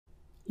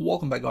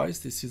Welcome back,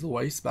 guys. This is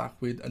Awais back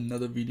with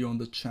another video on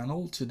the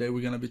channel. Today we're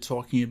going to be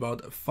talking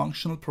about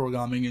functional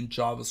programming in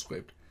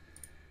JavaScript.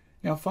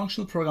 Now,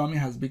 functional programming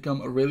has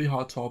become a really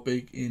hot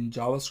topic in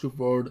JavaScript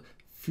world.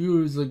 Few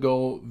years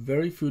ago,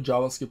 very few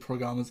JavaScript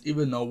programmers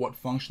even know what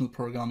functional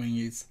programming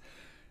is.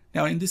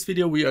 Now, in this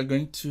video, we are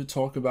going to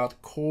talk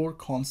about core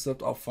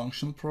concept of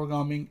functional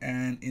programming,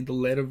 and in the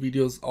later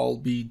videos, I'll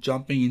be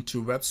jumping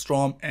into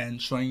WebStorm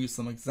and showing you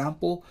some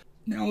example.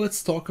 Now,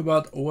 let's talk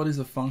about what is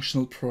a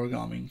functional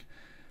programming.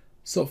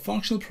 So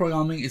functional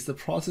programming is the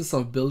process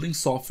of building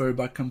software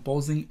by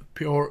composing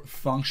pure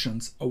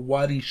functions,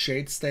 avoiding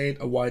shade state,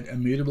 avoid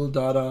immutable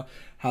data,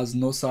 has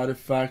no side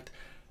effect.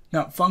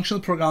 Now,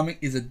 functional programming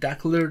is a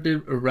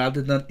declarative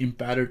rather than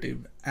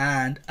imperative,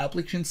 and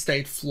application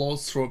state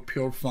flows through a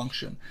pure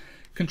function.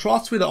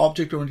 Contrast with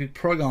object-oriented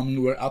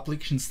programming, where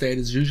application state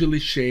is usually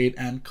shade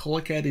and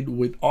collocated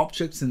with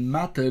objects in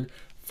method.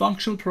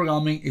 Functional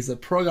programming is a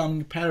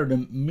programming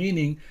paradigm,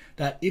 meaning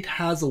that it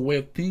has a way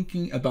of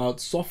thinking about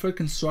software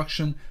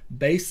construction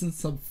based on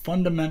some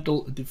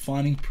fundamental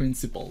defining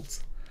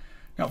principles.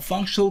 Now,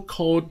 functional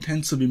code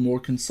tends to be more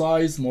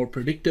concise, more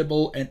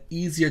predictable, and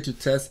easier to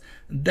test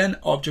than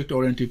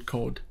object-oriented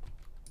code.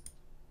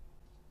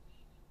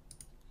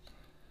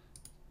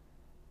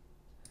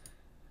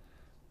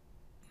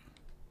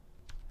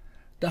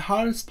 The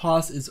hardest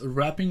part is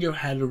wrapping your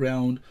head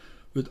around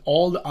with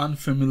all the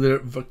unfamiliar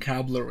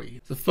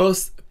vocabulary. The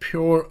first,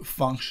 pure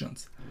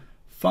functions.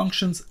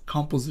 Functions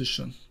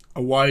composition.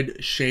 Avoid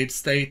shade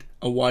state,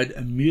 avoid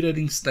a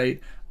mutating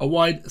state,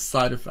 avoid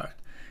side effect.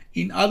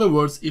 In other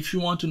words, if you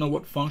want to know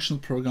what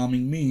functional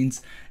programming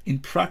means, in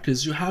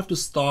practice, you have to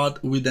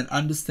start with an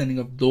understanding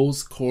of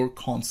those core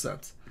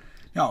concepts.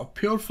 Now, a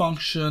pure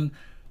function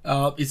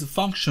is a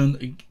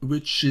function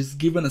which is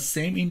given the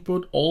same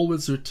input,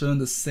 always return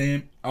the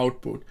same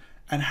output,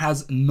 and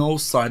has no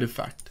side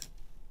effect.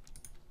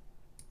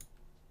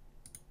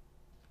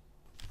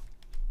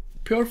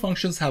 Pure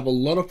functions have a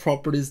lot of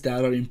properties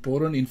that are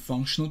important in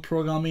functional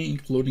programming,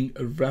 including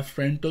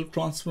referential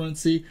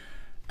transparency,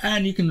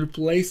 and you can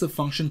replace a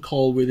function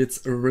call with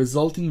its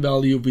resulting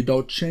value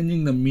without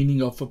changing the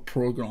meaning of a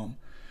program.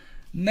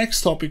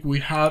 Next topic we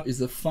have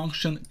is a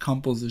function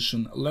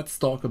composition. Let's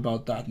talk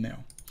about that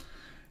now.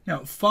 Now,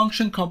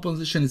 function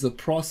composition is a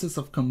process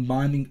of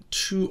combining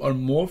two or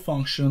more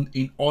functions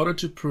in order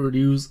to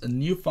produce a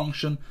new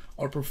function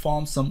or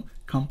perform some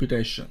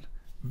computation.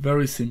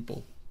 Very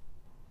simple.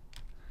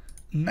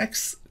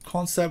 Next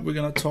concept we're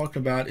going to talk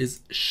about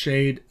is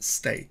shade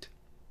state.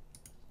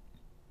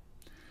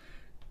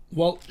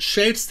 Well,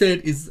 shade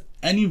state is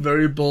any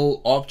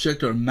variable,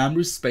 object, or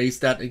memory space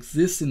that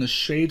exists in a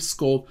shade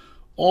scope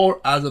or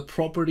as a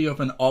property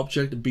of an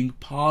object being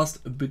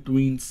passed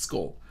between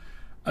scope.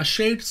 A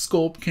shade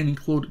scope can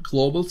include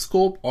global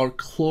scope or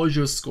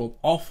closure scope,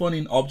 often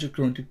in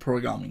object-oriented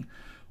programming.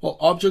 While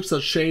objects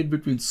are shaded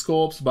between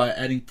scopes by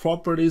adding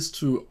properties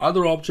to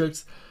other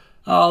objects.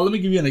 Let me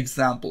give you an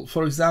example.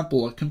 For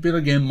example, a computer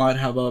game might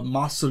have a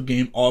master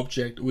game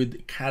object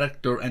with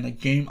character and a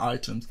game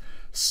items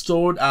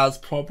stored as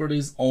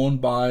properties owned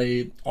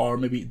by or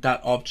maybe that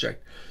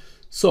object.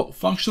 So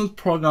functional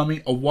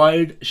programming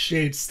avoid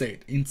shade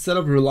state. Instead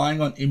of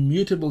relying on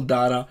immutable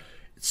data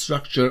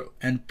structure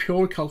and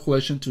pure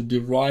calculation to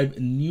derive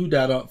new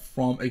data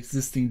from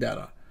existing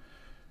data.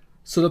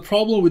 So the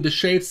problem with the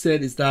shade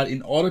state is that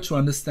in order to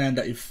understand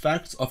the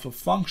effects of a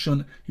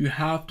function, you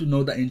have to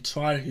know the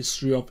entire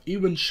history of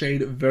even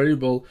shade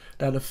variable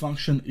that a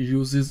function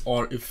uses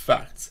or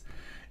affects.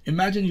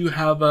 Imagine you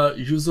have a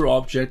user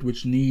object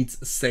which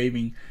needs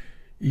saving.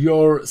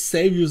 Your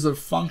save user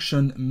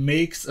function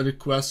makes a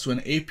request to an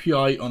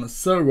API on a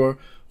server.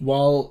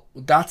 While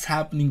that's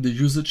happening, the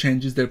user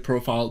changes their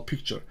profile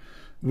picture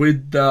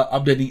with the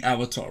updating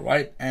avatar,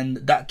 right? And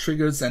that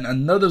triggers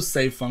another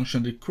save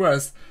function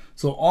request.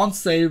 So on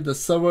save, the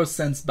server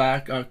sends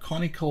back a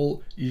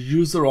canonical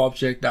user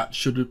object that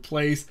should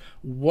replace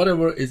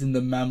whatever is in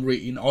the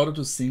memory in order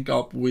to sync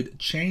up with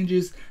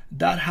changes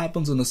that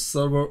happens on the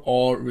server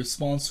or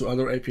response to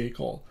other API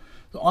call.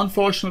 So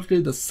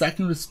unfortunately, the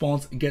second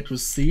response gets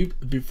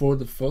received before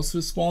the first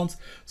response.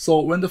 So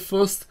when the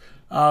first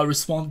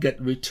response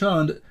gets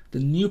returned, the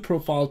new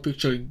profile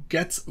picture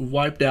gets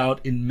wiped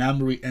out in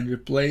memory and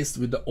replaced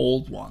with the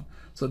old one.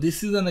 So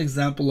this is an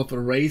example of a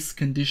race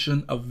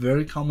condition, a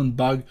very common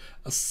bug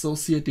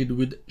associated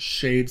with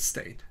shade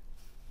state.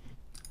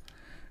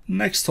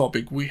 Next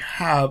topic we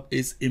have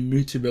is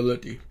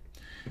immutability.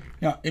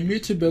 Now,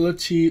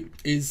 immutability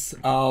is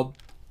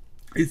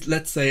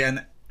let's say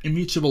an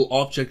immutable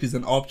object is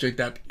an object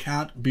that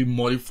can't be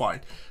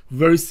modified.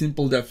 Very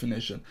simple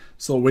definition.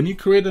 So when you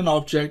create an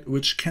object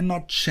which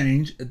cannot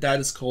change, that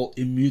is called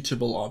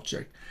immutable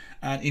object.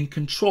 And in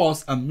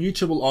contrast, a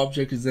mutable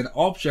object is an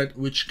object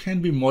which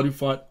can be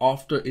modified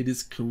after it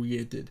is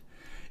created.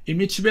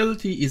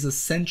 Immutability is a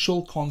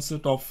central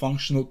concept of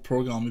functional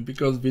programming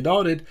because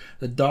without it,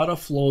 the data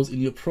flows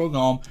in your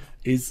program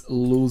is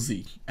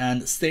loosey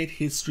and state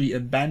history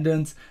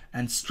abundance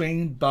and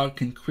strained bug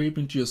can creep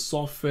into your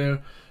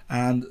software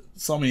and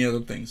so many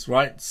other things,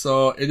 right?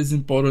 So it is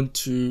important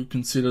to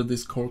consider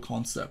this core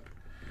concept.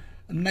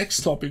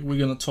 Next topic we're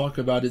going to talk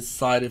about is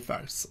side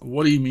effects.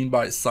 What do you mean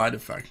by side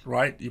effect,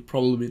 right? You're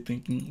probably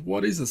thinking,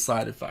 what is a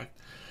side effect?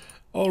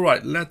 All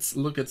right, let's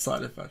look at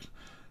side effect.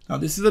 Now,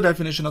 this is the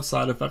definition of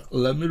side effect.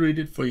 Let me read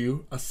it for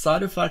you. A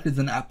side effect is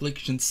an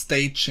application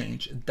state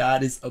change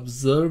that is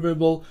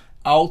observable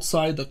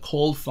outside the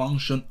call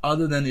function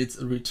other than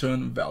its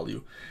return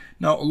value.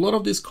 Now, a lot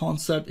of this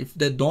concept, if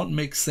they don't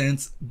make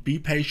sense, be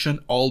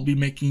patient. I'll be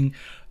making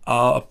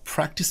a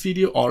practice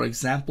video or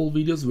example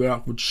videos where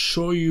I would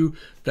show you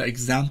the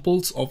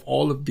examples of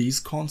all of these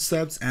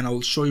concepts, and I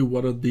will show you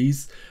what are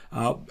these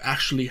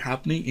actually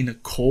happening in a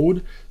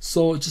code.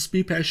 So just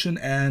be patient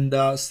and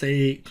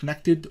stay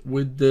connected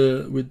with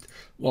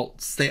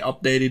stay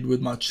updated with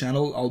my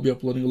channel. I'll be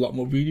uploading a lot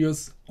more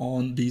videos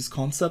on these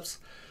concepts.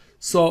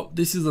 So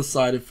this is a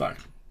side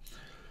effect.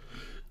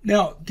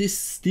 Now,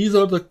 these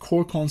are the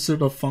core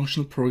concept of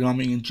functional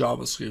programming in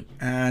JavaScript.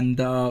 And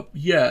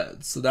yeah,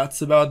 so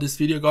that's about this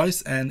video,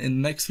 guys. And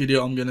in the next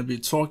video, I'm going to be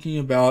talking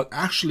about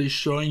actually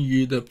showing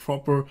you the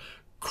proper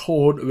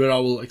code where I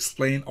will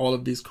explain all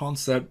of these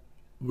concepts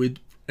with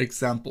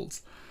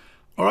examples.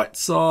 All right,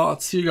 so I'll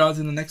see you guys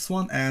in the next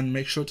one, and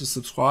make sure to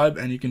subscribe,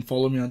 and you can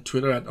follow me on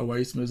Twitter at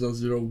Awais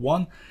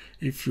Mirza01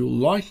 if you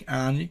like.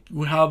 And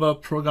we have a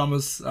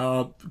programmers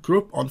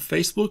group on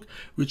Facebook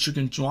which you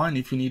can join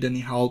if you need any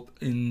help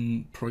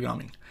in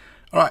programming.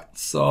 All right,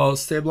 so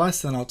stay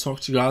blessed, and I'll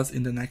talk to you guys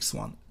in the next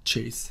one.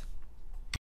 Cheers.